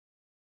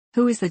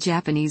Who is the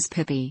Japanese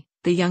Pipi?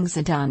 The young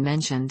Zidane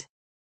mentioned.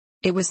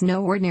 It was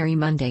no ordinary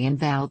Monday in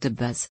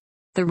Valdebebas.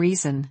 The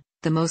reason,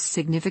 the most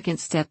significant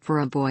step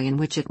for a boy in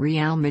which at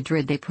Real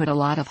Madrid they put a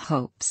lot of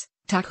hopes.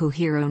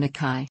 Takuhiro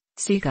Nakai,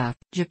 Siga,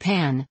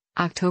 Japan,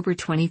 October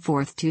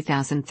 24,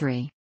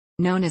 2003.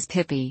 Known as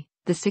Pipi,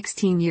 the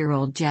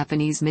 16-year-old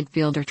Japanese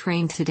midfielder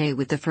trained today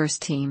with the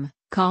first team,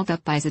 called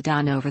up by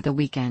Zidane over the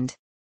weekend.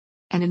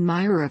 An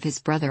admirer of his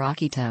brother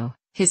Akito,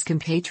 his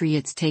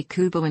compatriots Take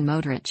Kubo and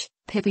Modric,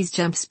 Pipi's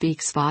jump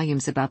speaks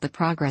volumes about the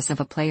progress of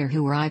a player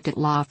who arrived at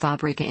La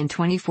Fabrica in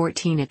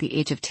 2014 at the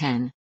age of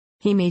 10.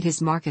 He made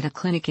his mark at a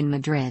clinic in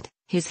Madrid,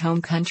 his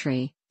home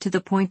country, to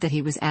the point that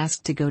he was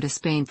asked to go to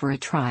Spain for a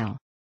trial.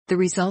 The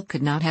result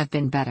could not have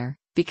been better,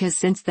 because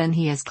since then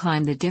he has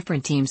climbed the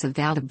different teams of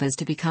Valdebebas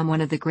to become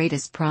one of the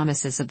greatest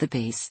promises of the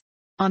base.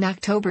 On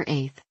October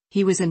 8,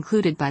 he was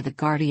included by The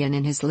Guardian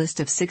in his list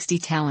of 60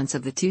 talents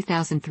of the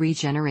 2003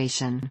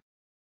 generation.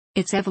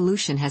 Its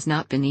evolution has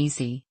not been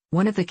easy.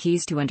 One of the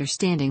keys to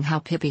understanding how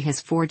Pipi has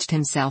forged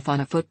himself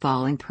on a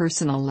football and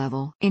personal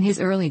level. In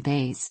his early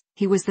days,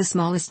 he was the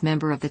smallest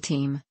member of the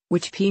team,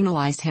 which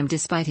penalized him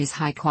despite his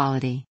high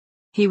quality.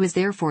 He was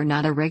therefore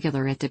not a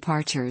regular at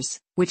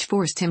departures, which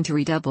forced him to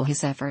redouble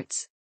his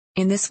efforts.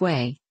 In this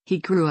way, he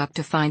grew up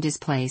to find his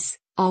place,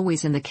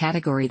 always in the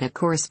category that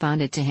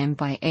corresponded to him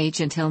by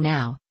age until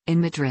now. In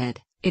Madrid,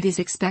 it is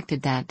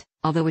expected that,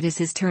 although it is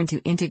his turn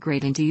to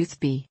integrate into Youth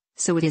B,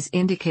 so it is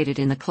indicated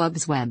in the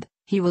club's web,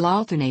 he will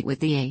alternate with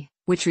the A,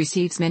 which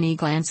receives many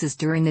glances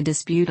during the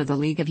dispute of the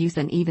League of Youth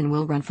and even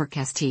will run for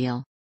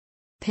Castile.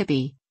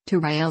 Pipi, to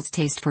Rael's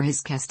taste for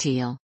his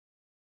Castile.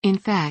 In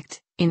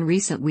fact, in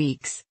recent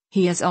weeks,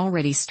 he has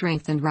already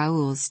strengthened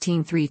Raul's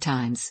team 3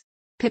 times.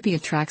 Pipi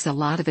attracts a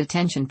lot of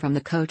attention from the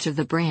coach of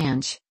the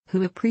branch,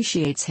 who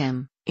appreciates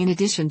him, in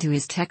addition to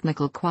his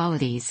technical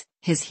qualities,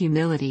 his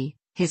humility,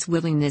 his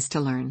willingness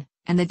to learn,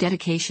 and the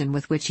dedication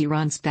with which he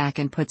runs back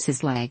and puts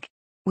his leg.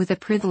 With a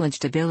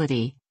privileged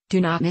ability, do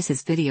not miss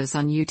his videos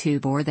on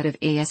YouTube or that of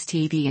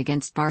ASTV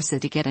against Barca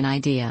to get an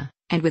idea,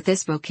 and with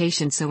this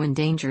vocation so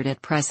endangered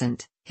at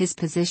present, his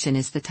position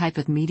is the type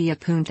of media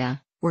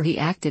punta, where he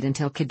acted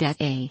until Cadet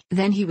A.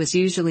 Then he was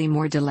usually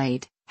more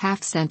delayed,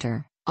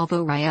 half-center,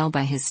 although Rael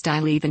by his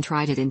style even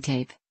tried it in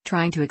tape,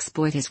 trying to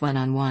exploit his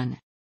one-on-one.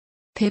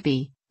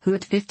 Pipi, who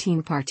at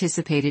 15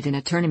 participated in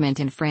a tournament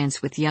in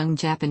France with young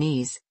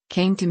Japanese,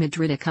 came to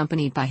Madrid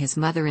accompanied by his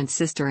mother and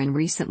sister and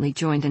recently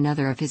joined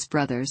another of his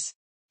brothers.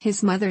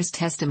 His mother's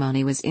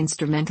testimony was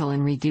instrumental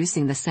in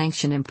reducing the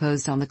sanction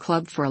imposed on the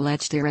club for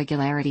alleged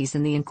irregularities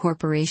in the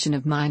incorporation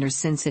of minors,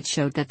 since it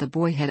showed that the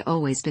boy had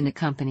always been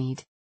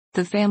accompanied.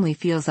 The family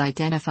feels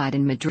identified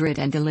in Madrid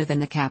and to live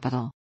in the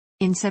capital.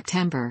 In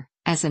September,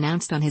 as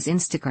announced on his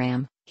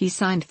Instagram, he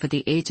signed for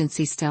the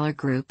agency Stellar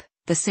Group,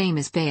 the same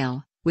as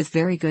Bale, with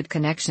very good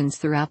connections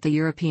throughout the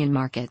European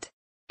market.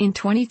 In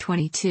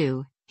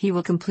 2022, he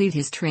will complete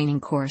his training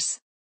course.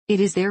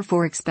 It is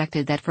therefore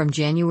expected that from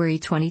January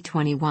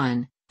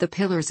 2021, the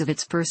pillars of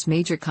its first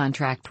major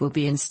contract will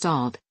be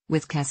installed,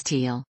 with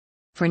Castile.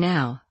 For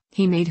now,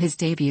 he made his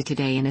debut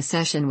today in a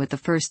session with the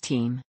first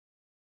team.